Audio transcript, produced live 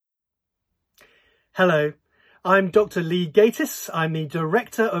Hello, I'm Dr. Lee Gatiss. I'm the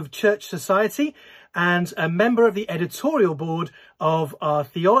Director of Church Society and a member of the editorial board of our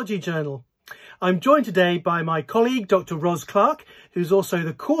theology journal. I'm joined today by my colleague, Dr. Ros Clark, who's also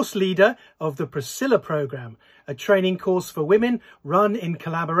the course leader of the Priscilla programme, a training course for women run in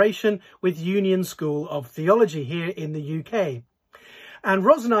collaboration with Union School of Theology here in the UK. And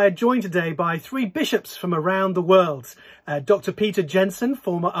Ros and I are joined today by three bishops from around the world. Dr. Peter Jensen,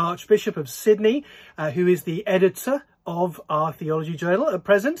 former Archbishop of Sydney, who is the editor of our theology journal at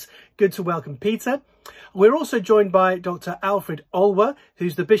present. Good to welcome Peter. We're also joined by Dr. Alfred Olwer,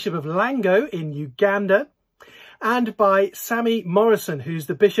 who's the Bishop of Lango in Uganda, and by Sammy Morrison, who's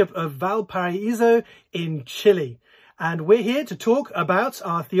the Bishop of Valparaiso in Chile. And we're here to talk about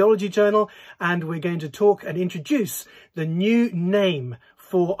our theology journal, and we're going to talk and introduce the new name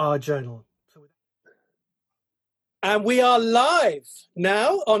for our journal. And we are live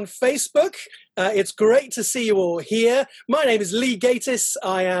now on Facebook. It's great to see you all here. My name is Lee Gatiss.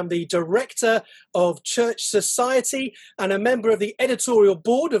 I am the Director of Church Society and a member of the editorial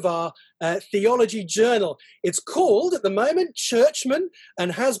board of our theology journal. It's called, at the moment, Churchman,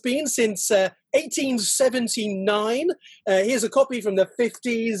 and has been since 1879. Here's a copy from the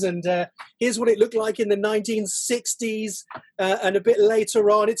 50s, and here's what it looked like in the 1960s and a bit later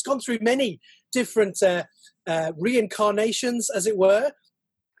on. It's gone through many different reincarnations, as it were.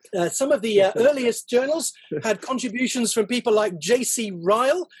 Some of the earliest journals had contributions from people like J.C.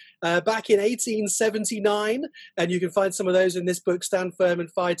 Ryle back in 1879, and you can find some of those in this book, Stand Firm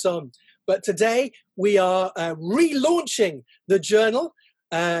and Fight On. But today we are relaunching the journal,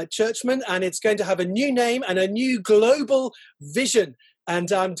 Churchman, and it's going to have a new name and a new global vision.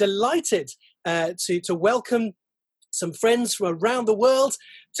 And I'm delighted to welcome some friends from around the world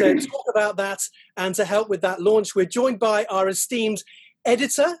to talk about that and to help with that launch. We're joined by our esteemed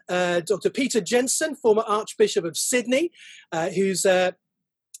editor, Dr. Peter Jensen, former Archbishop of Sydney, who's there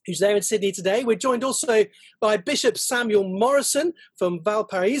in Sydney today. We're joined also by Bishop Samuel Morrison from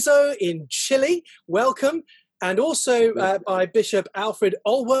Valparaiso in Chile. Welcome. And also by Bishop Alfred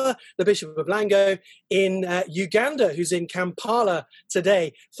Olwer, the Bishop of Lango in Uganda, who's in Kampala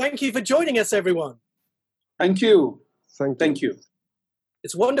today. Thank you for joining us, everyone. Thank you. Thank you.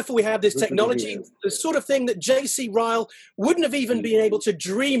 It's wonderful we have this technology, the sort of thing that J.C. Ryle wouldn't have even been able to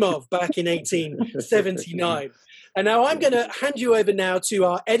dream of back in 1879. And now I'm going to hand you over now to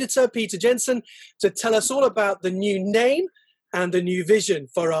our editor, Peter Jensen, to tell us all about the new name and the new vision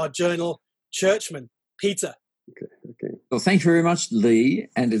for our journal, Churchman. Peter. Okay. Well, thank you very much, Lee,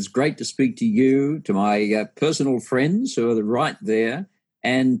 and it's great to speak to you, to my personal friends who are right there,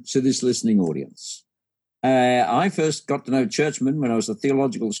 and to this listening audience. I first got to know Churchman when I was a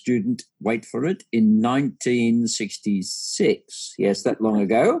theological student, wait for it, in 1966. Yes, that long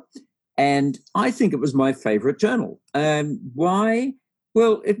ago. And I think it was my favourite journal. Why?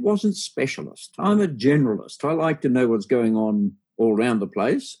 Well, it wasn't specialist. I'm a generalist. I like to know what's going on all around the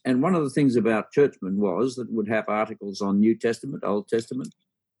place. And one of the things about Churchman was that it would have articles on New Testament, Old Testament,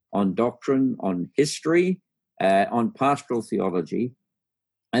 on doctrine, on history, on pastoral theology.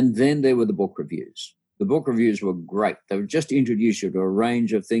 And then there were the book reviews. The book reviews were great. They would just introduce you to a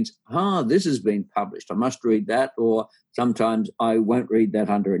range of things. This has been published. I must read that, or sometimes I won't read that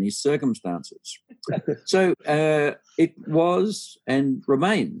under any circumstances. So it was and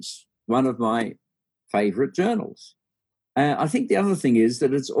remains one of my favourite journals. I think the other thing is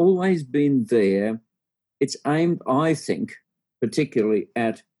that it's always been there. It's aimed, I think, particularly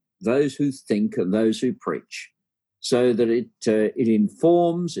at those who think and those who preach, so that it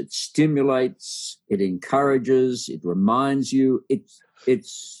informs, it stimulates, it encourages, it reminds you.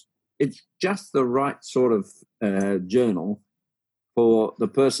 It's just the right sort of journal for the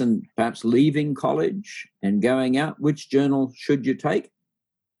person perhaps leaving college and going out. Which journal should you take?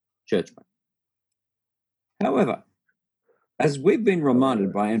 Churchman. However, as we've been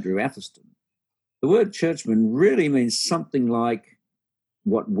reminded by Andrew Atherstone, the word Churchman really means something like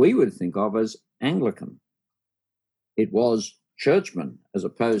what we would think of as Anglican. It was Churchman as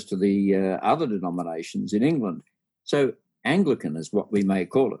opposed to the other denominations in England. So Anglican is what we may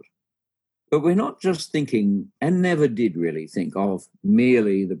call it. But we're not just thinking, and never did really think, of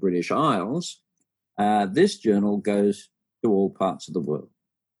merely the British Isles. This journal goes to all parts of the world.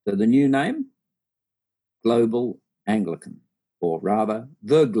 So the new name, Global Anglican, or rather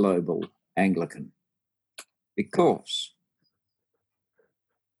the Global Anglican, because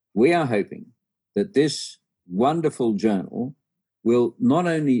we are hoping that this wonderful journal will not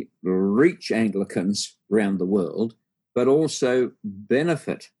only reach Anglicans around the world, but also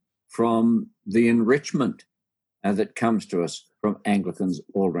benefit from the enrichment that comes to us from Anglicans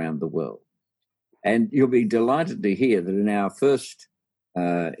all around the world. And you'll be delighted to hear that in our first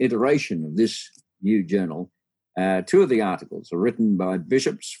iteration of this new journal, 2 of the articles are written by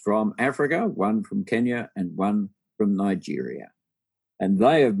bishops from Africa, one from Kenya and one from Nigeria. And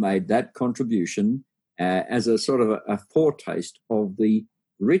they have made that contribution as a sort of a foretaste of the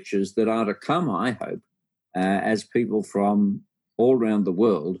riches that are to come, I hope, as people from all around the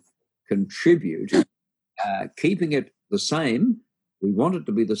world contribute, keeping it the same. We want it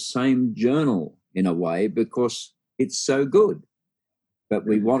to be the same journal in a way because it's so good, but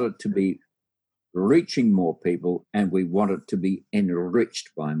we want it to be reaching more people and we want it to be enriched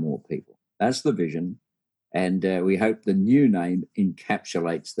by more people. That's the vision, and we hope the new name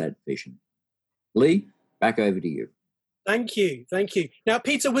encapsulates that vision. Lee, back over to you. Thank you. Now,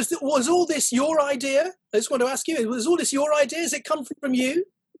 Peter, was all this your idea? I just want to ask you, was all this your idea? Has it come from you?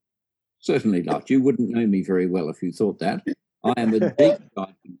 Certainly not. You wouldn't know me very well if you thought that. I am a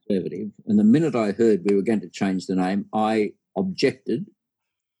deep-dyed conservative, and the minute I heard we were going to change the name, I objected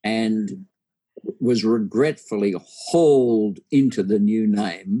and was regretfully hauled into the new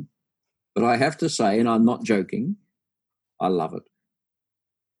name. But I have to say, and I'm not joking, I love it.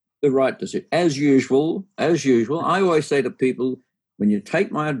 The right decision. As usual, I always say to people, when you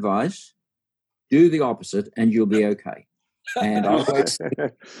take my advice, do the opposite and you'll be okay. And I always say,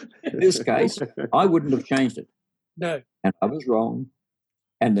 in this case, I wouldn't have changed it. No. And I was wrong,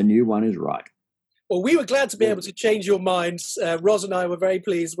 and the new one is right. Well, we were glad to be able to change your minds. Ros and I were very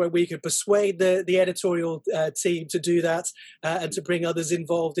pleased when we could persuade the editorial team to do that and to bring others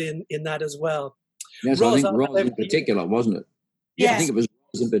involved in that as well. Yes, Ros, I think Ros in particular, wasn't it? Yes. I think it was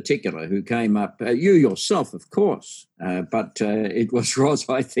Ros in particular who came up. You yourself, of course, but it was Ros,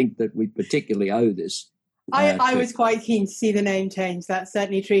 I think, that we particularly owe this. I was quite keen to see the name change. That's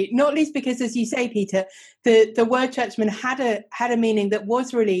certainly true. Not least because, as you say, Peter, the word churchman had a meaning that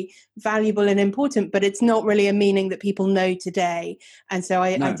was really valuable and important, but it's not really a meaning that people know today. And so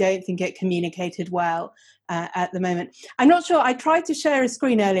I don't think it communicated well at the moment. I'm not sure. I tried to share a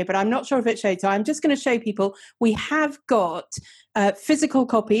screen earlier, but I'm not sure if it showed. So I'm just going to show people. We have got physical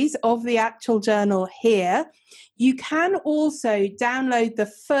copies of the actual journal here. You can also download the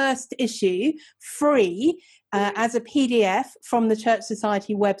first issue free as a PDF from the Church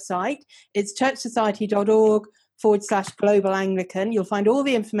Society website. It's churchsociety.org/Global Anglican. You'll find all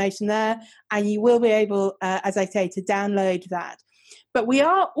the information there, and you will be able, as I say, to download that. But we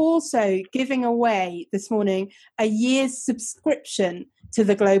are also giving away this morning a year's subscription to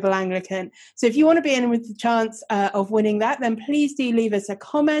the Global Anglican. So if you want to be in with the chance of winning that, then please do leave us a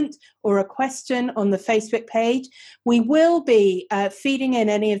comment or a question on the Facebook page. We will be feeding in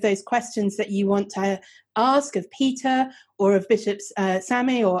any of those questions that you want to ask of Peter or of Bishops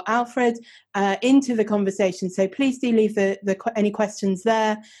Sammy or Alfred into the conversation. So please do leave any questions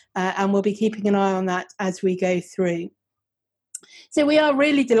there, and we'll be keeping an eye on that as we go through. So we are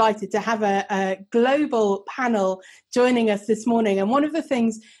really delighted to have a global panel joining us this morning. And one of the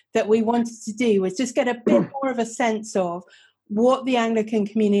things that we wanted to do was just get a bit more of a sense of what the Anglican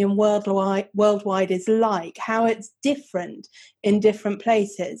Communion worldwide is like, how it's different in different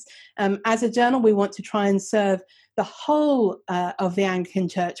places. As a journal, we want to try and serve the whole of the Anglican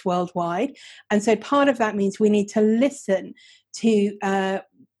Church worldwide. And so part of that means we need to listen to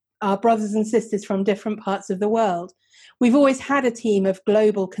our brothers and sisters from different parts of the world. We've always had a team of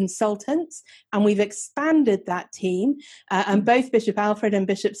global consultants, and we've expanded that team, and both Bishop Alfred and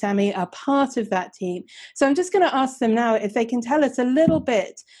Bishop Sammy are part of that team. So I'm just going to ask them now if they can tell us a little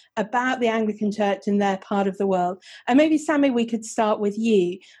bit about the Anglican Church in their part of the world. And maybe, Sammy, we could start with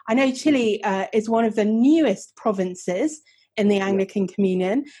you. I know Chile is one of the newest provinces in the Anglican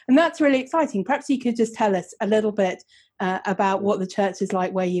Communion, and that's really exciting. Perhaps you could just tell us a little bit about what the church is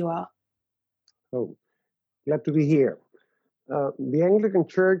like where you are. Oh, glad to be here. The Anglican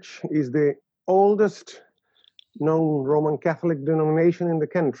Church is the oldest known Roman Catholic denomination in the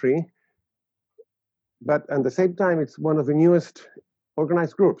country, but at the same time, it's one of the newest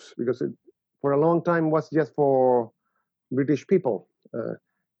organized groups because it, for a long time, was just for British people.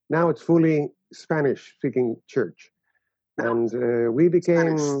 Now it's fully Spanish-speaking church, and we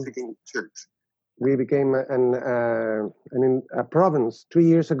became a province 2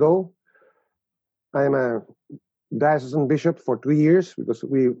 years ago. I am a diocesan bishop for 2 years because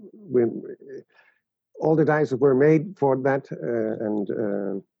we all the dioceses were made for that,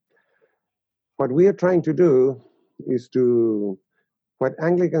 and what we are trying to do is to what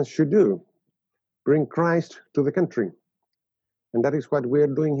Anglicans should do, bring Christ to the country, and that is what we are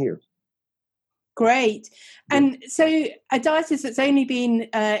doing here. Great. And so a diocese that's only been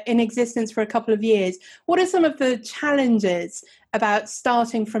in existence for a couple of years, what are some of the challenges about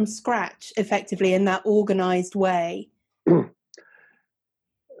starting from scratch effectively in that organized way?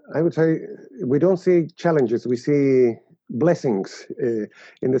 I would say we don't see challenges, we see blessings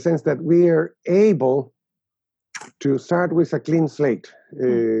in the sense that we are able to start with a clean slate.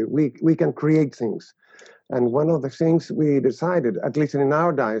 We can create things. And one of the things we decided, at least in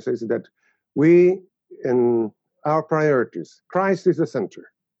our diocese, is that we, in our priorities, Christ is the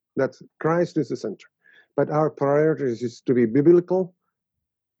center. That's Christ is the center. But our priorities is to be biblical,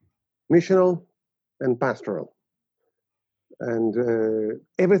 missional, and pastoral. And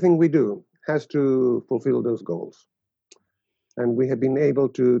everything we do has to fulfill those goals. And we have been able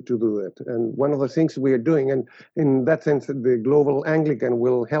to do it. And one of the things we are doing, and in that sense, the Global Anglican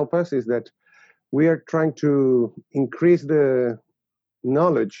will help us, is that we are trying to increase the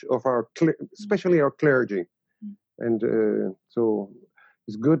knowledge of our, especially our clergy. And so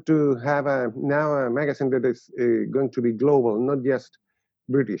it's good to have now a magazine that is going to be global, not just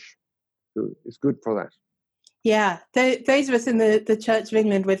British. So it's good for that. Yeah, those of us in the Church of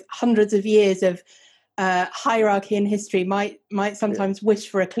England with hundreds of years of hierarchy in history might sometimes wish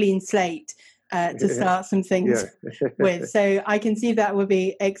for a clean slate to start some things with. So I can see that would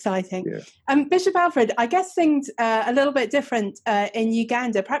be exciting. Bishop Alfred, I guess things a little bit different in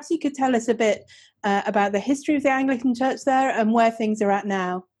Uganda. Perhaps you could tell us a bit about the history of the Anglican Church there and where things are at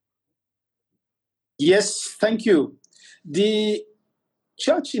now. Yes, thank you. The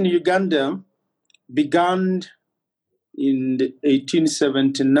church in Uganda began in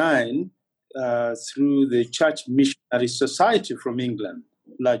 1879 through the Church Missionary Society from England,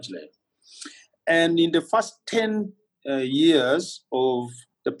 largely. And in the first 10 years of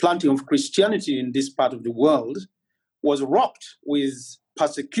the planting of Christianity in this part of the world was rocked with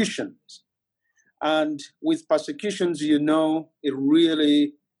persecutions. And with persecutions, you know, it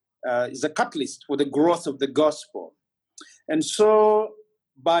really is a catalyst for the growth of the gospel. And so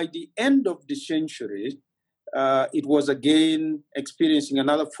by the end of the century, it was again experiencing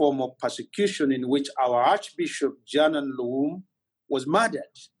another form of persecution in which our Archbishop Janan Loum was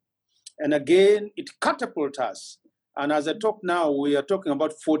murdered. And again, it catapulted us. And as I talk now, we are talking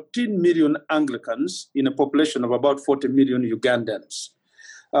about 14 million Anglicans in a population of about 40 million Ugandans.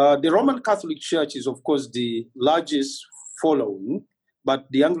 The Roman Catholic Church is, of course, the largest following, but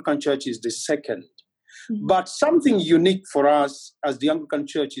the Anglican Church is the second. Mm-hmm. But something unique for us as the Anglican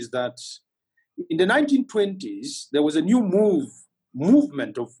Church is that in the 1920s, there was a new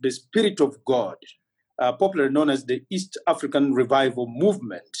movement of the Spirit of God, popularly known as the East African Revival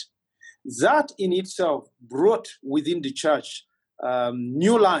Movement. That in itself brought within the church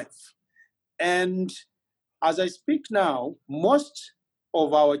new life. And as I speak now, most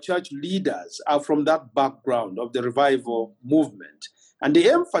of our church leaders are from that background of the revival movement. And the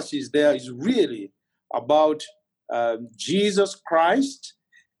emphasis there is really about Jesus Christ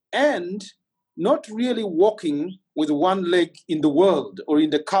and not really walking with one leg in the world or in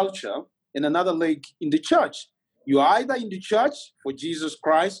the culture and another leg in the church. You are either in the church for Jesus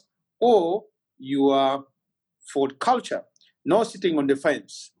Christ or you are for culture, no sitting on the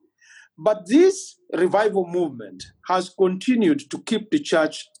fence. But this revival movement has continued to keep the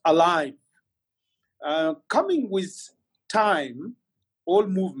church alive. Coming with time, all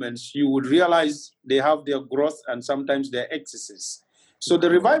movements, you would realize they have their growth and sometimes their excesses. So the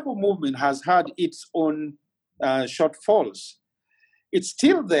revival movement has had its own shortfalls. It's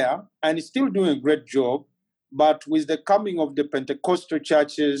still there and it's still doing a great job, but with the coming of the Pentecostal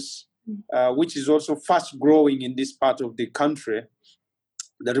churches, which is also fast growing in this part of the country,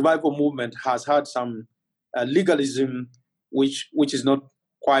 the revival movement has had some legalism which is not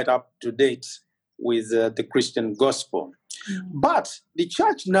quite up to date with the Christian gospel. But the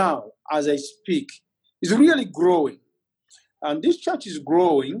church now, as I speak, is really growing. And this church is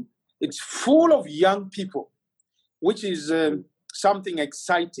growing. It's full of young people, which is something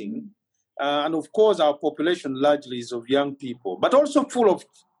exciting. And of course, our population largely is of young people, but also full of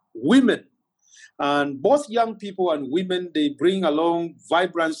women. And both young people and women, they bring along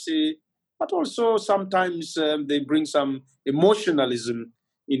vibrancy, but also sometimes they bring some emotionalism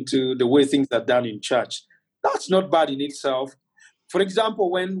into the way things are done in church. That's not bad in itself. For example,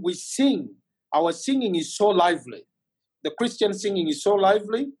 when we sing, our singing is so lively. The Christian singing is so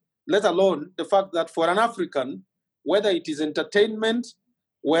lively, let alone the fact that for an African, whether it is entertainment,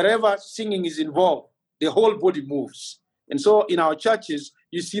 wherever singing is involved, the whole body moves. And so in our churches,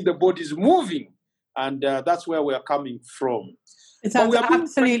 you see the bodies moving. And that's where we are coming from. It sounds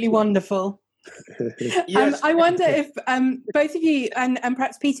absolutely wonderful. Yes. I wonder if both of you, and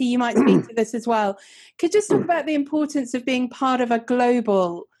perhaps Peter, you might speak to this as well, could just talk about the importance of being part of a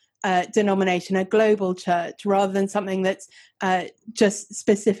global denomination, a global church, rather than something that's just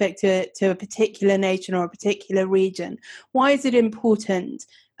specific to a particular nation or a particular region? Why is it important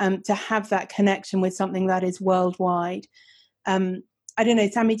to have that connection with something that is worldwide? I don't know,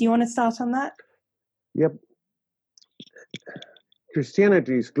 Sammy, do you want to start on that? Yep.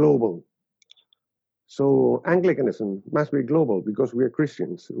 Christianity is global. So Anglicanism must be global because we are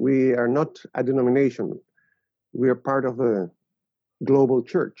Christians. We are not a denomination. We are part of a global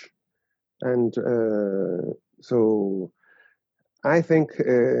church. And so I think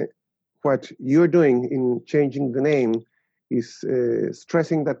what you're doing in changing the name is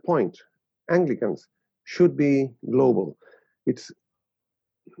stressing that point. Anglicans should be global. It's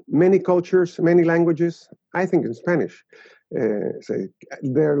many cultures, many languages. I think in Spanish.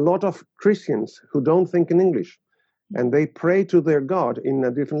 There are a lot of Christians who don't think in English, and they pray to their God in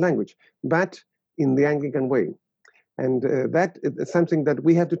a different language, but in the Anglican way. And that is something that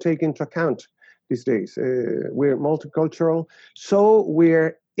we have to take into account these days. We're multicultural, so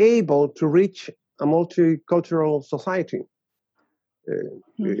we're able to reach a multicultural society.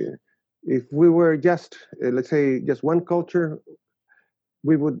 If we were just, let's say, just one culture,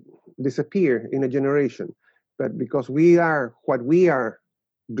 we would disappear in a generation. But because we are what we are,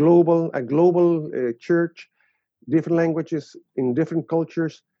 a global church, different languages in different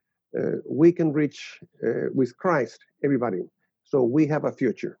cultures, we can reach with Christ everybody. So we have a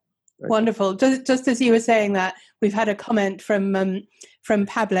future. Right? Wonderful. Just as you were saying that, we've had a comment from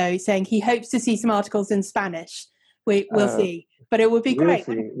Pablo saying he hopes to see some articles in Spanish. We'll see, but it would be great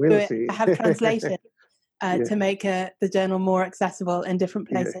to have translation to make the journal more accessible in different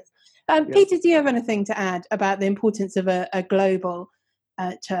places. Peter, do you have anything to add about the importance of a global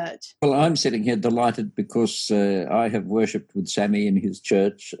church? Well, I'm sitting here delighted because I have worshipped with Sammy in his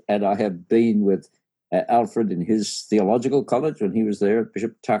church, and I have been with Alfred in his theological college when he was there,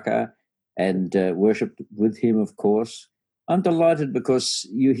 Bishop Tucker, and worshipped with him, of course. I'm delighted because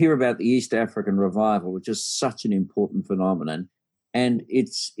you hear about the East African revival, which is such an important phenomenon, and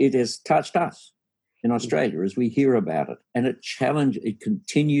it has touched us in Australia as we hear about it, and it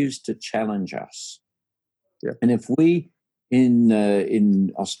continues to challenge us. Yeah. And if we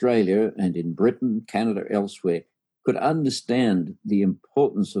in Australia and in Britain, Canada, elsewhere, could understand the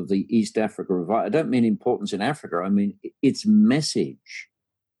importance of the East Africa revival, I don't mean importance in Africa, I mean its message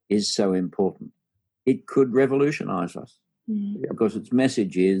is so important. It could revolutionize us because its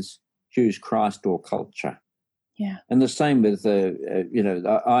message is choose Christ or culture. Yeah. And the same with,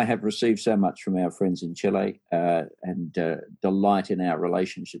 I have received so much from our friends in Chile and delight in our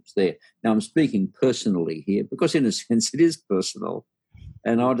relationships there. Now, I'm speaking personally here because in a sense it is personal.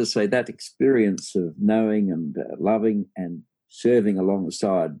 And I want to say that experience of knowing and loving and serving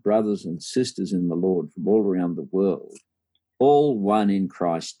alongside brothers and sisters in the Lord from all around the world, all one in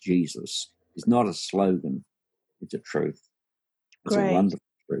Christ Jesus, is not a slogan. It's a truth. It's a wonderful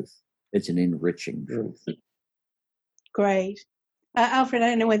truth. It's an enriching truth. Great. Alfred, I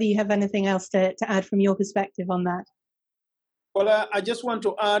don't know whether you have anything else to add from your perspective on that. Well, I just want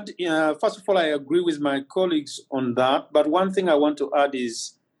to add, first of all, I agree with my colleagues on that. But one thing I want to add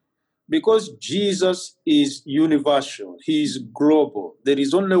is because Jesus is universal, he is global, there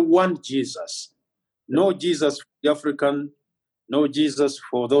is only one Jesus. No Jesus for the African, no Jesus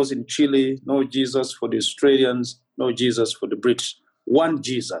for those in Chile, no Jesus for the Australians, no Jesus for the British. One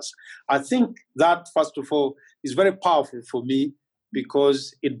Jesus. I think that, first of all, is very powerful for me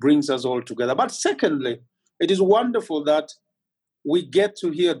because it brings us all together. But secondly, it is wonderful that we get to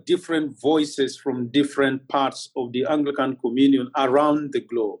hear different voices from different parts of the Anglican Communion around the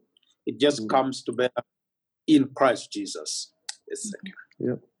globe. It just comes to bear in Christ Jesus. Yes, thank you.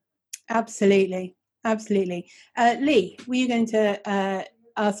 Yeah. Absolutely. Absolutely. Lee, were you going to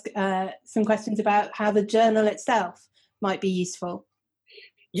ask some questions about how the journal itself might be useful?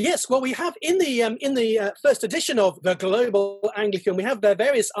 Yes, well, we have in the first edition of the Global Anglican, we have their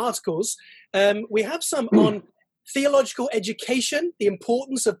various articles. We have some on theological education, the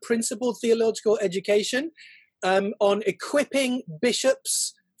importance of principled theological education, on equipping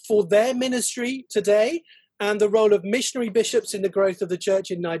bishops for their ministry today, and the role of missionary bishops in the growth of the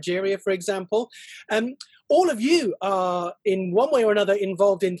church in Nigeria, for example. All of you are, in one way or another,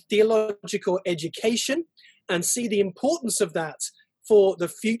 involved in theological education and see the importance of that for the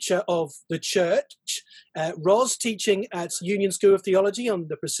future of the church. Ros teaching at Union School of Theology on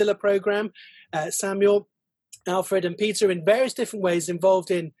the Priscilla program, Samuel, Alfred and Peter in various different ways involved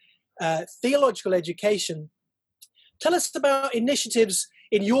in theological education. Tell us about initiatives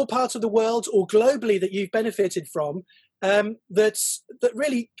in your part of the world or globally that you've benefited from that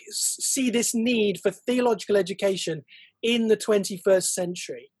really see this need for theological education in the 21st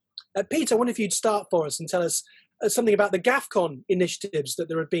century. Pete, I wonder if you'd start for us and tell us something about the GAFCON initiatives that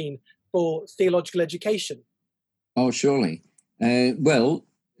there have been for theological education. Oh, surely. I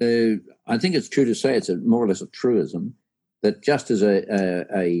think it's true to say it's more or less a truism that just as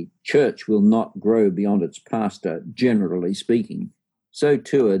a church will not grow beyond its pastor, generally speaking, so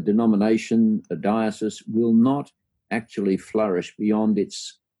too a denomination, a diocese, will not actually flourish beyond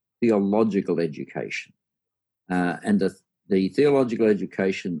its theological education. And the theological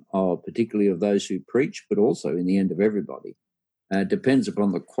education of particularly of those who preach, but also in the end of everybody, depends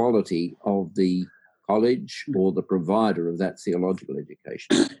upon the quality of the college or the provider of that theological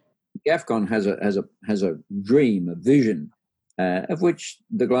education. GAFCON has a dream, a vision, of which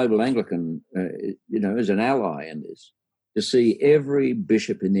the Global Anglican, is an ally in this, to see every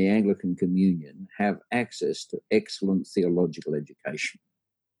bishop in the Anglican Communion have access to excellent theological education.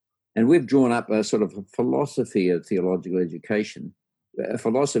 And we've drawn up a sort of a philosophy of theological education, a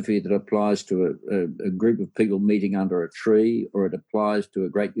philosophy that applies to a group of people meeting under a tree, or it applies to a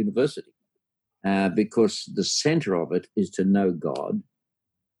great university, because the center of it is to know God,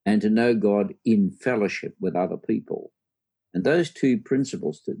 and to know God in fellowship with other people. And those two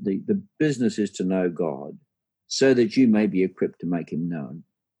principles, the business is to know God so that you may be equipped to make him known,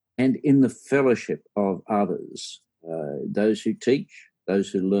 and in the fellowship of others, those who teach, those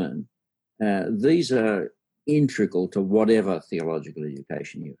who learn. These are integral to whatever theological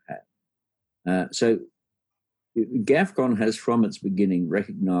education you have. So GAFCON has from its beginning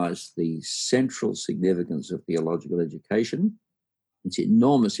recognized the central significance of theological education, its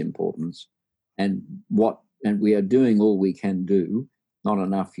enormous importance, and we are doing all we can do, not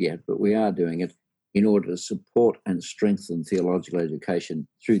enough yet, but we are doing it in order to support and strengthen theological education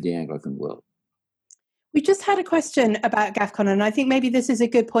through the Anglican world. We just had a question about GAFCON, and I think maybe this is a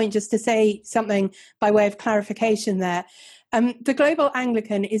good point just to say something by way of clarification there. The Global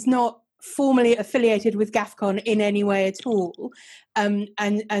Anglican is not formally affiliated with GAFCON in any way at all.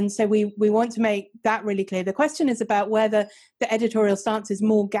 And so we want to make that really clear. The question is about whether the editorial stance is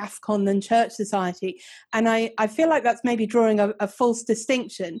more GAFCON than Church Society. And I feel like that's maybe drawing a false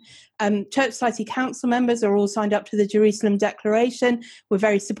distinction. Church Society council members are all signed up to the Jerusalem Declaration. We're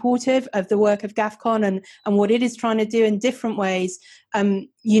very supportive of the work of GAFCON and what it is trying to do in different ways,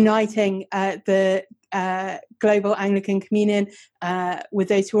 uniting the Global Anglican Communion with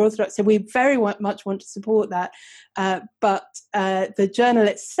those who are Orthodox. So we very much want to support that. But the journal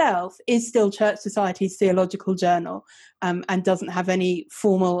itself is still Church Society's theological journal, and doesn't have any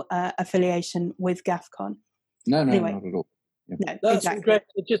formal affiliation with GAFCON. No, anyway. not at all. No, That's exactly. great.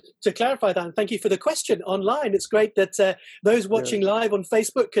 Just to clarify that, and thank you for the question online. It's great that those watching live on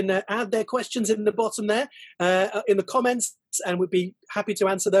Facebook can add their questions in the bottom there, in the comments, and we'd be happy to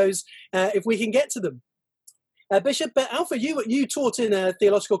answer those if we can get to them. Bishop Alpha, you taught in a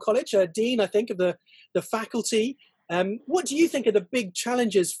theological college, Dean, I think, of the faculty. What do you think are the big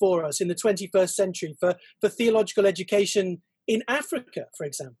challenges for us in the 21st century for theological education in Africa, for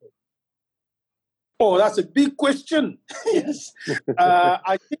example? Oh, that's a big question. Yes.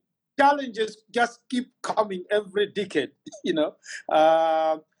 I think challenges just keep coming every decade,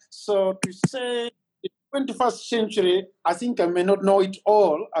 So to say the 21st century, I think I may not know it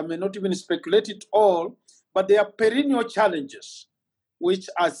all. I may not even speculate it all, but there are perennial challenges, which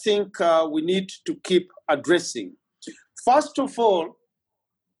I think we need to keep addressing. First of all,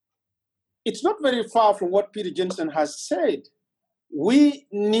 it's not very far from what Peter Jensen has said. We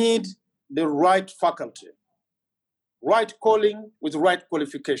need the right faculty, right calling with right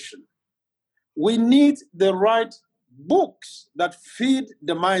qualification. We need the right books that feed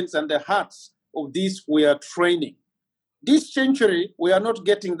the minds and the hearts of these we are training. This century, we are not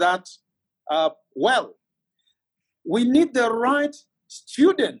getting that well. We need the right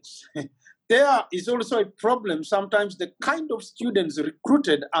students. There is also a problem. Sometimes the kind of students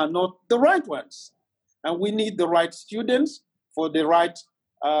recruited are not the right ones. And we need the right students for the right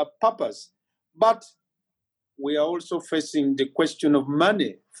purpose. But we are also facing the question of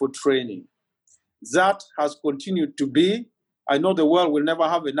money for training. That has continued to be. I know the world will never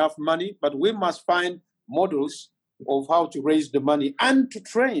have enough money, but we must find models of how to raise the money and to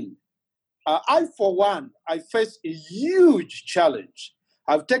train. I, for one, I face a huge challenge.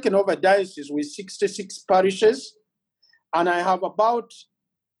 I've taken over diocese with 66 parishes, and I have about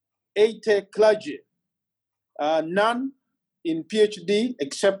 80 clergy, none in PhD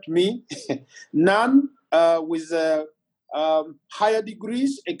except me, none with higher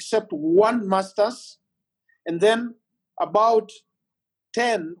degrees except one master's, and then about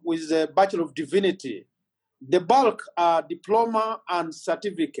 10 with a Bachelor of Divinity. The bulk are diploma and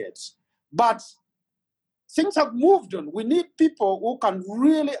certificates. But things have moved on. We need people who can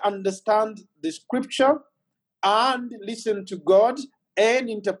really understand the scripture and listen to God and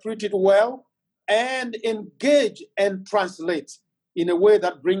interpret it well and engage and translate in a way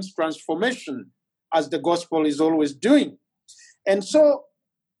that brings transformation, as the gospel is always doing. And so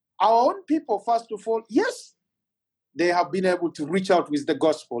our own people, first of all, yes, they have been able to reach out with the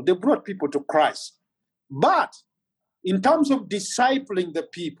gospel. They brought people to Christ. But in terms of discipling the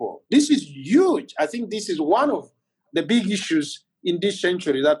people, this is huge. I think this is one of the big issues in this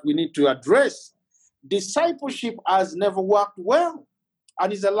century that we need to address. Discipleship has never worked well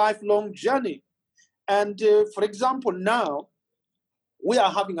and is a lifelong journey. And for example, now we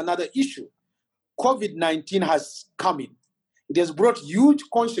are having another issue. COVID-19 has come in. It has brought huge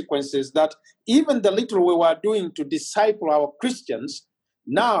consequences that even the little we were doing to disciple our Christians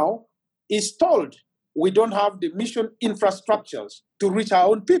now is stalled. We don't have the mission infrastructures to reach our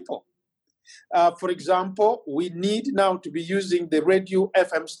own people. For example, we need now to be using the radio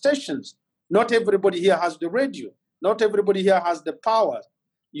FM stations. Not everybody here has the radio. Not everybody here has the power.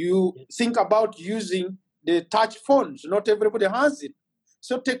 You think about using the touch phones. Not everybody has it.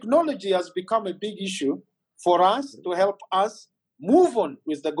 So technology has become a big issue for us to help us move on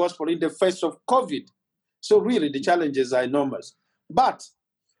with the gospel in the face of COVID. So really the challenges are enormous. But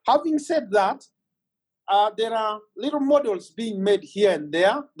having said that, there are little models being made here and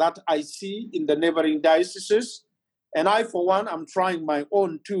there that I see in the neighboring dioceses. And I, for one, am trying my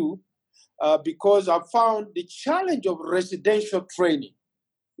own too, because I've found the challenge of residential training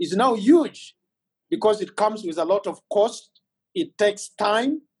is now huge because it comes with a lot of cost. It takes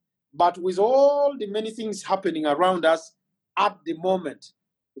time, but with all the many things happening around us at the moment,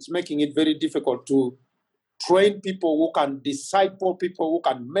 it's making it very difficult to train people who can disciple people, who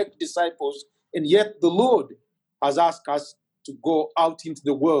can make disciples. And yet the Lord has asked us to go out into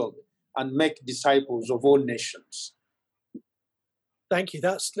the world and make disciples of all nations. Thank you.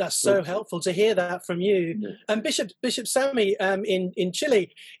 That's so helpful to hear that from you. And Bishop Sammy in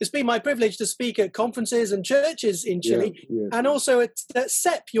Chile, it's been my privilege to speak at conferences and churches in Chile, and also at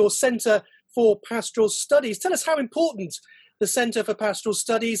CEP, your Centre for Pastoral Studies. Tell us how important the Centre for Pastoral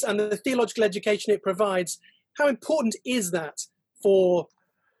Studies and the theological education it provides, how important is that for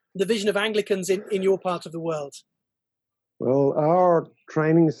the vision of Anglicans in your part of the world? Well, our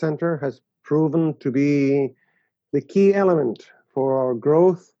training center has proven to be the key element for our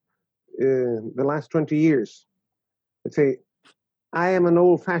growth the last 20 years. Let's say, I am an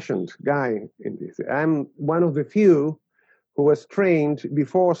old-fashioned guy in this. I'm one of the few who was trained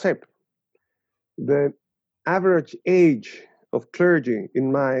before CEP. The average age of clergy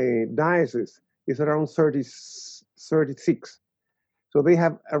in my diocese is around 36. So they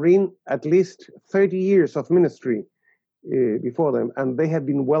have at least 30 years of ministry before them, and they have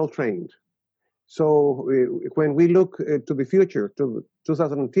been well trained. So when we look to the future, to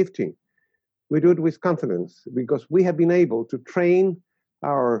 2050, we do it with confidence because we have been able to train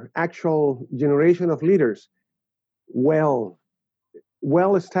our actual generation of leaders well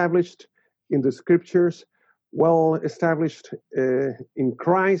established in the scriptures, well established in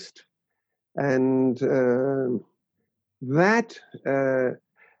Christ, and that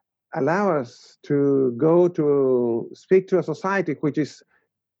allow us to go to speak to a society which is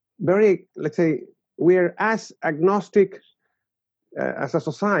very, let's say, we're as agnostic as a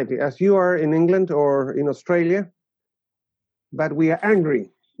society as you are in England or in Australia, but we are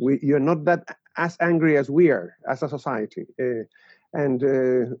angry. You're not that as angry as we are as a society. And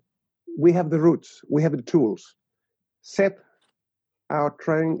we have the roots, we have the tools. CEP, our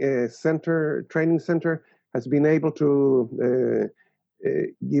training center, has been able to,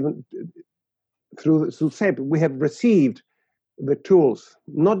 given through CEP, we have received the tools,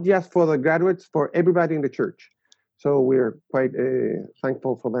 not just for the graduates, for everybody in the church. So we're quite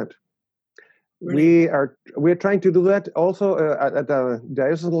thankful for that. Really? We're trying to do that also at the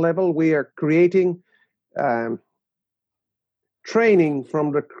diocesan level. We are creating training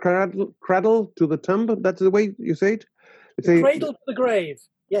from the cradle to the tomb. That's the way you say it. The cradle to the grave.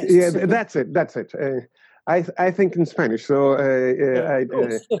 Yes. Yeah, that's it. That's it. I think in Spanish. So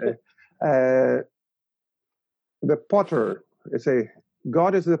the potter.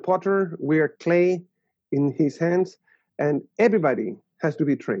 God is the potter. We are clay in His hands, and everybody has to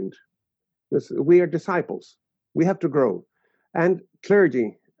be trained. We are disciples. We have to grow, and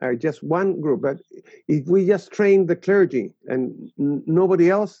clergy are just one group. But if we just train the clergy and nobody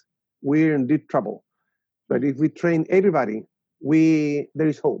else, we're in deep trouble. But if we train everybody, there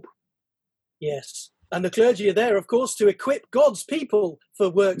is hope. Yes. And the clergy are there, of course, to equip God's people for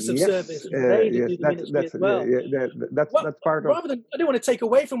works of service. They do the ministry as well. That's part of. Rather than, I don't want to take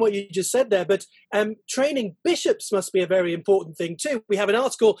away from what you just said there, but training bishops must be a very important thing too. We have an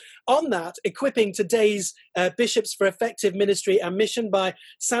article on that, equipping today's bishops for effective ministry and mission, by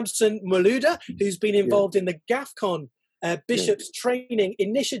Samson Moluda, who's been involved in the GAFCON bishops training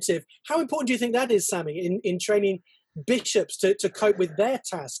initiative. How important do you think that is, Sammy, in training bishops to cope with their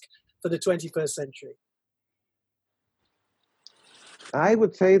task for the 21st century? I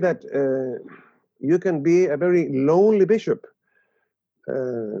would say that you can be a very lonely bishop,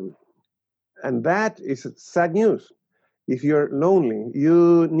 and that is sad news. If you're lonely,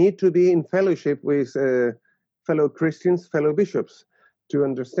 you need to be in fellowship with fellow Christians, fellow bishops, to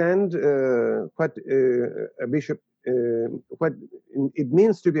understand what a bishop, what it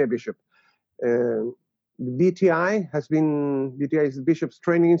means to be a bishop. BTI is the Bishops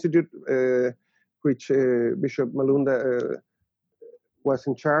Training Institute, which Bishop Malunda was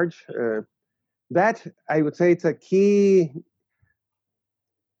in charge. That, I would say, it's a key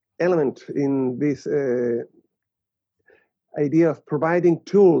element in this idea of providing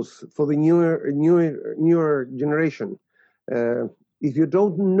tools for the newer generation. If you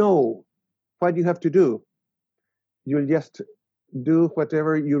don't know what you have to do, you'll just do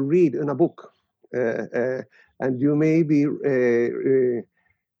whatever you read in a book, and you may be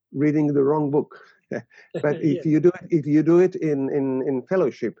reading the wrong book. But if you do it in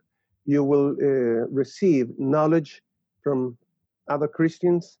fellowship, you will receive knowledge from other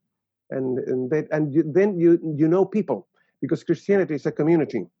Christians, and then you know people, because Christianity is a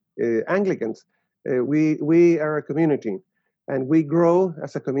community. Anglicans, we are a community, and we grow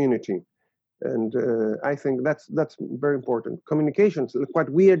as a community. And I think that's very important. Communications, what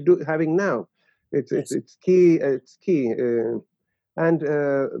we are having now, it's key. It's key, and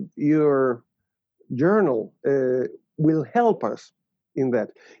your journal will help us in that.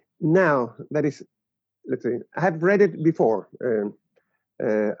 Now, that is, let's say, I have read it before.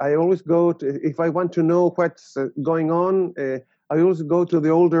 I always go to, if I want to know what's going on, I always go to the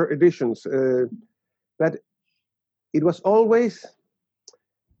older editions. But it was always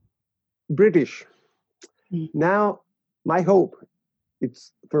British. Now, my hope,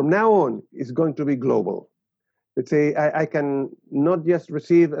 it's from now on, is going to be global. Let's say I can not just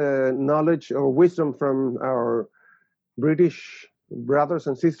receive knowledge or wisdom from our British brothers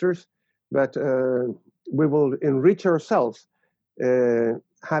and sisters, but we will enrich ourselves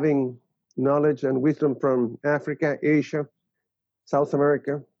having knowledge and wisdom from Africa, Asia, South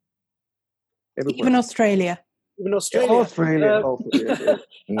America, everywhere. Even Australia. Even Australia. Also, yeah.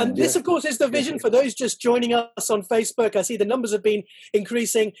 And this, of course, is the vision for those just joining us on Facebook. I see the numbers have been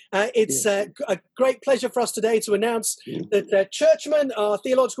increasing. It's a great pleasure for us today to announce that Churchman, our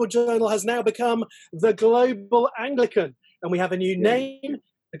theological journal, has now become the Global Anglican. And we have a new name,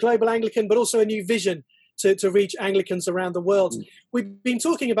 the Global Anglican, but also a new vision to reach Anglicans around the world. We've been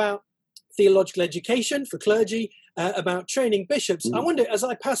talking about theological education for clergy, about training bishops. I wonder, as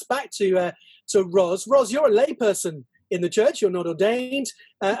I pass back to Ros, you're a layperson in the church, you're not ordained,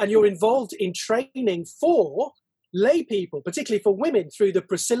 and you're involved in training for lay people, particularly for women, through the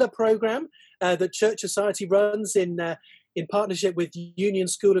Priscilla program that Church Society runs in partnership with Union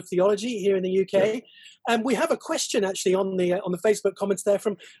School of Theology here in the UK. And we have a question actually on the Facebook comments there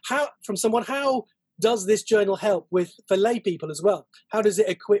from someone. How does this journal help for lay people as well? How does it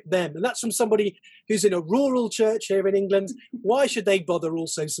equip them? And that's from somebody who's in a rural church here in England. Why should they bother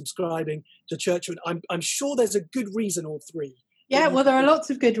also subscribing to Churchman? I'm sure there's a good reason, all three. Yeah, well, there are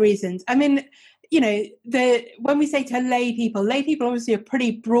lots of good reasons. I mean, when we say to lay people obviously a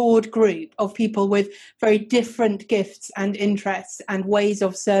pretty broad group of people with very different gifts and interests and ways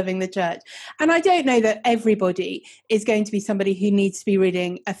of serving the church. And I don't know that everybody is going to be somebody who needs to be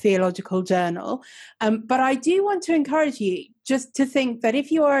reading a theological journal. But I do want to encourage you just to think that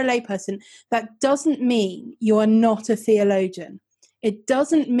if you are a layperson, that doesn't mean you are not a theologian. It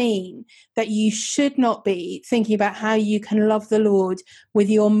doesn't mean that you should not be thinking about how you can love the Lord with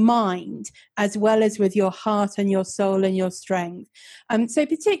your mind as well as with your heart and your soul and your strength. So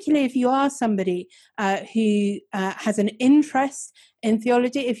particularly if you are somebody who has an interest in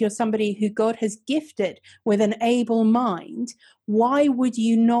theology, if you're somebody who God has gifted with an able mind, why would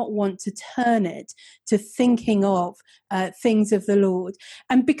you not want to turn it to thinking of things of the Lord?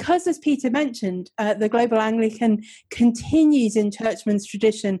 And because, as Peter mentioned, the Global Anglican continues in Churchman's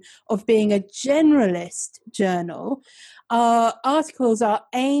tradition of being a generalist journal, our articles are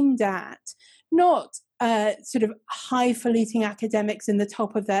aimed at not sort of highfalutin academics in the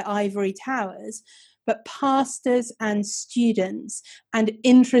top of their ivory towers, but pastors and students and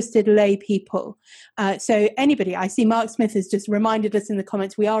interested lay people. So anybody, I see Mark Smith has just reminded us in the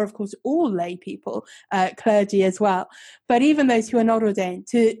comments, we are, of course, all lay people, clergy as well. But even those who are not ordained,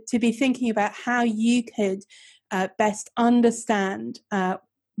 to be thinking about how you could best understand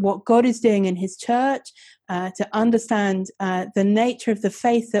what God is doing in his church, to understand the nature of the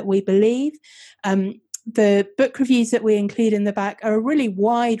faith that we believe. The book reviews that we include in the back are a really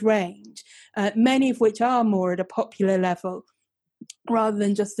wide range, many of which are more at a popular level, rather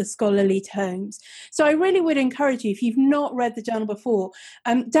than just the scholarly tomes. So I really would encourage you, if you've not read the journal before,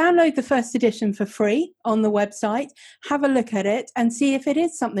 download the first edition for free on the website, have a look at it and see if it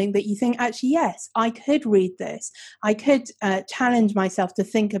is something that you think, actually, yes, I could read this. I could challenge myself to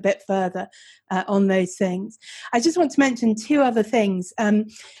think a bit further on those things. I just want to mention two other things.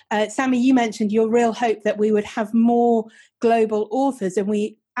 Sammy, you mentioned your real hope that we would have more global authors, and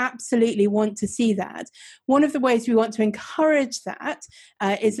we absolutely want to see that. One of the ways we want to encourage that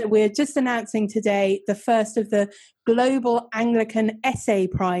is that we're just announcing today the first of the Global Anglican Essay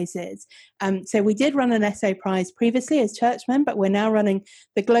Prizes. So we did run an essay prize previously as churchmen, but we're now running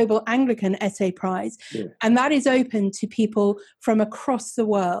the Global Anglican Essay Prize. Yeah. And that is open to people from across the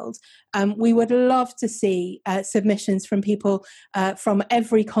world. We would love to see submissions from people from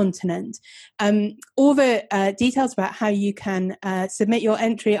every continent. All the details about how you can submit your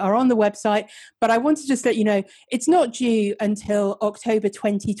entry are on the website, but I want to just let you know it's not due until October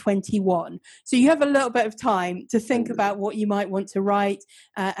 2021. So you have a little bit of time to think about what you might want to write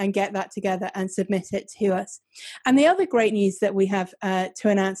and get that together and submit it to us. And the other great news that we have to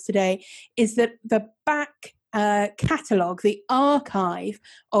announce today is that the back catalogue, the archive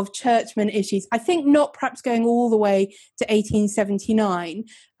of churchman issues, I think not perhaps going all the way to 1879.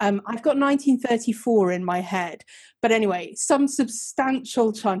 I've got 1934 in my head. But anyway, some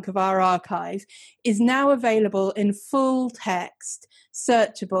substantial chunk of our archive is now available in full text,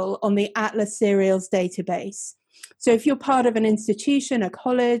 searchable on the Atlas Serials database. So if you're part of an institution, a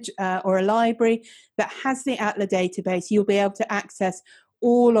college, or a library that has the Atlas database, you'll be able to access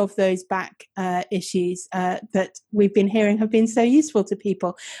all of those back issues that we've been hearing have been so useful to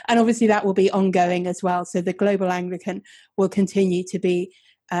people. And obviously that will be ongoing as well. So the Global Anglican will continue to be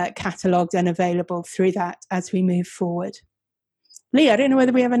catalogued and available through that as we move forward. Lee, I don't know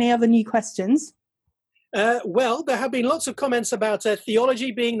whether we have any other new questions. Well, there have been lots of comments about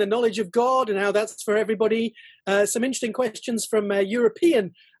theology being the knowledge of God and how that's for everybody. Some interesting questions from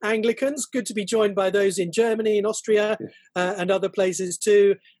European Anglicans. Good to be joined by those in Germany and Austria and other places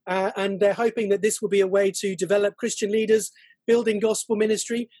too. And they're hoping that this will be a way to develop Christian leaders building gospel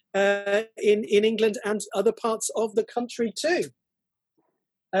ministry in England and other parts of the country too.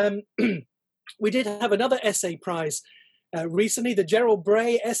 We did have another essay prize recently, the Gerald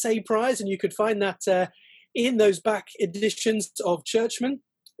Bray Essay Prize, and you could find that in those back editions of Churchman,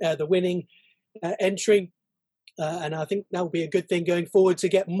 the winning entry. And I think that will be a good thing going forward to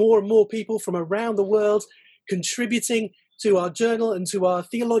get more and more people from around the world contributing to our journal and to our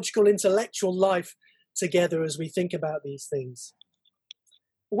theological, intellectual life together as we think about these things.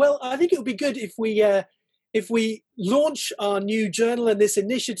 Well, I think it would be good if we launch our new journal and this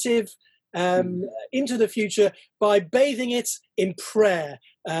initiative into the future by bathing it in prayer.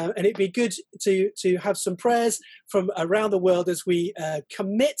 And it'd be good to have some prayers from around the world as we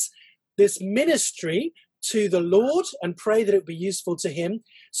commit this ministry to the Lord and pray that it would be useful to him.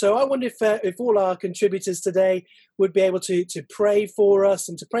 So I wonder if all our contributors today would be able to pray for us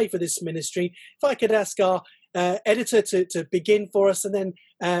and to pray for this ministry. If I could ask our editor to begin for us, and then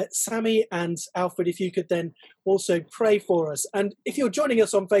Sammy and Alfred, if you could then also pray for us. And if you're joining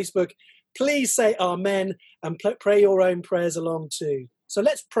us on Facebook, please say amen and pray your own prayers along too. So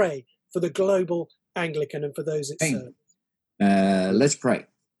let's pray for the Global Anglican and for those it serves. Let's pray.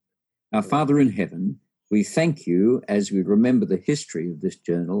 Our Father in heaven, we thank you as we remember the history of this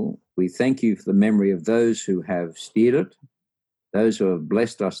journal. We thank you for the memory of those who have steered it, those who have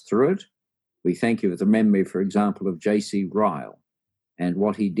blessed us through it. We thank you for the memory, for example, of J.C. Ryle and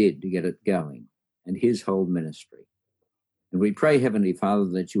what he did to get it going and his whole ministry. And we pray, Heavenly Father,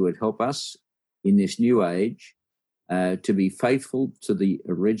 that you would help us in this new age to be faithful to the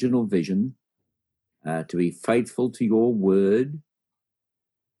original vision, to be faithful to your word,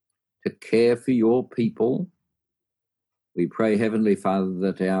 to care for your people. We pray, Heavenly Father,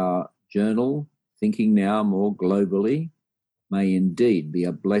 that our journal, thinking now more globally, may indeed be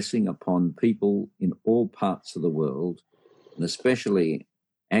a blessing upon people in all parts of the world, and especially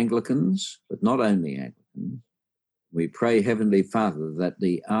Anglicans, but not only Anglicans. We pray, Heavenly Father, that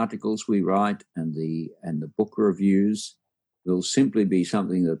the articles we write and the book reviews will simply be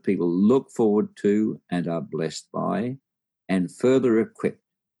something that people look forward to and are blessed by, and further equipped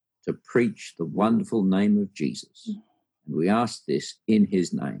to preach the wonderful name of Jesus. And we ask this in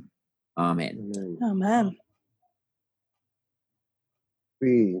his name. Amen. Amen.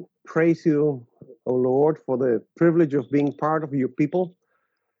 We praise you, O Lord, for the privilege of being part of your people.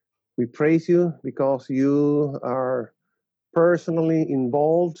 We praise you because you are personally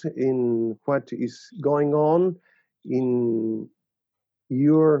involved in what is going on in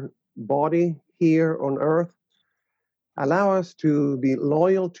your body here on earth. Allow us to be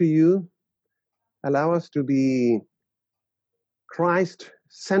loyal to you. Allow us to be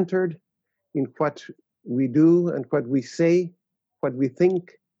Christ-centered in what we do and what we say, what we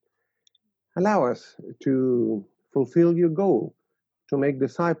think. Allow us to fulfill your goal, to make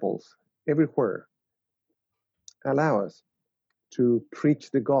disciples everywhere. Allow us to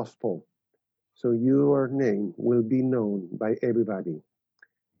preach the gospel so your name will be known by everybody.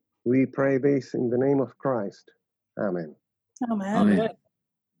 We pray this in the name of Christ. Amen. Amen. Amen.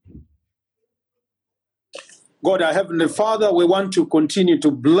 God, our Heavenly Father, we want to continue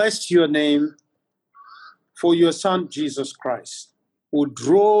to bless your name for your Son, Jesus Christ, who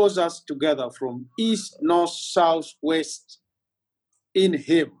draws us together from east, north, south, west in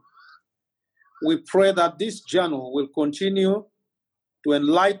him. We pray that this journal will continue to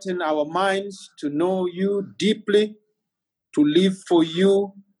enlighten our minds, to know you deeply, to live for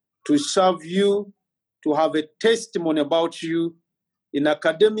you, to serve you, to have a testimony about you in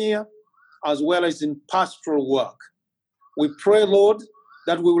academia as well as in pastoral work. We pray, Lord,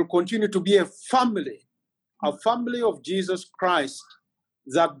 that we will continue to be a family of Jesus Christ,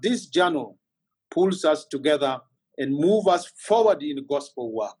 that this journal pulls us together and move us forward in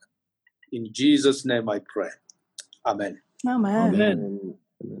gospel work. In Jesus' name I pray. Amen. Amen. Amen.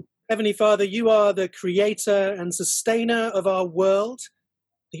 Heavenly Father, you are the creator and sustainer of our world,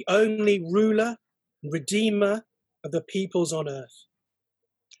 the only ruler and redeemer of the peoples on earth.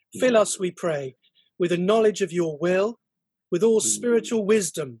 Fill us, we pray, with a knowledge of your will, with all spiritual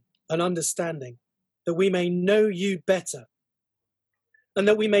wisdom and understanding, that we may know you better, and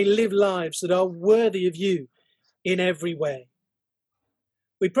that we may live lives that are worthy of you in every way.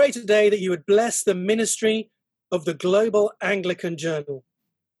 We pray today that you would bless the ministry of the Global Anglican Journal,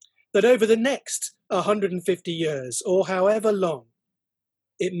 that over the next 150 years, or however long,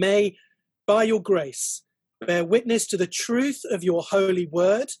 it may, by your grace, bear witness to the truth of your holy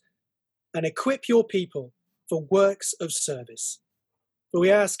word and equip your people for works of service. For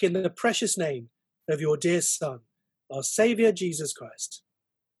we ask in the precious name of your dear Son, our Saviour, Jesus Christ.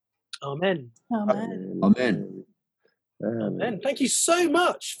 Amen. Amen. Amen. Amen. Thank you so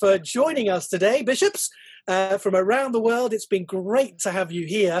much for joining us today, bishops, from around the world. It's been great to have you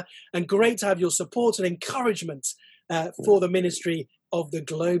here and great to have your support and encouragement for the ministry of the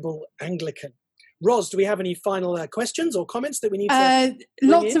Global Anglican. Ros, do we have any final questions or comments that we need to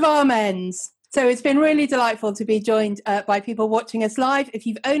lots of amens. So it's been really delightful to be joined by people watching us live. If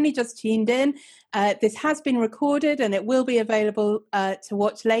you've only just tuned in, this has been recorded and it will be available to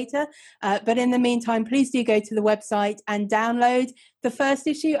watch later. But in the meantime, please do go to the website and download the first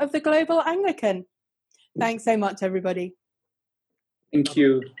issue of the Global Anglican. Thanks so much, everybody. Thank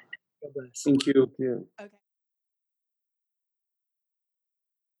you. God bless. Thank you. Okay.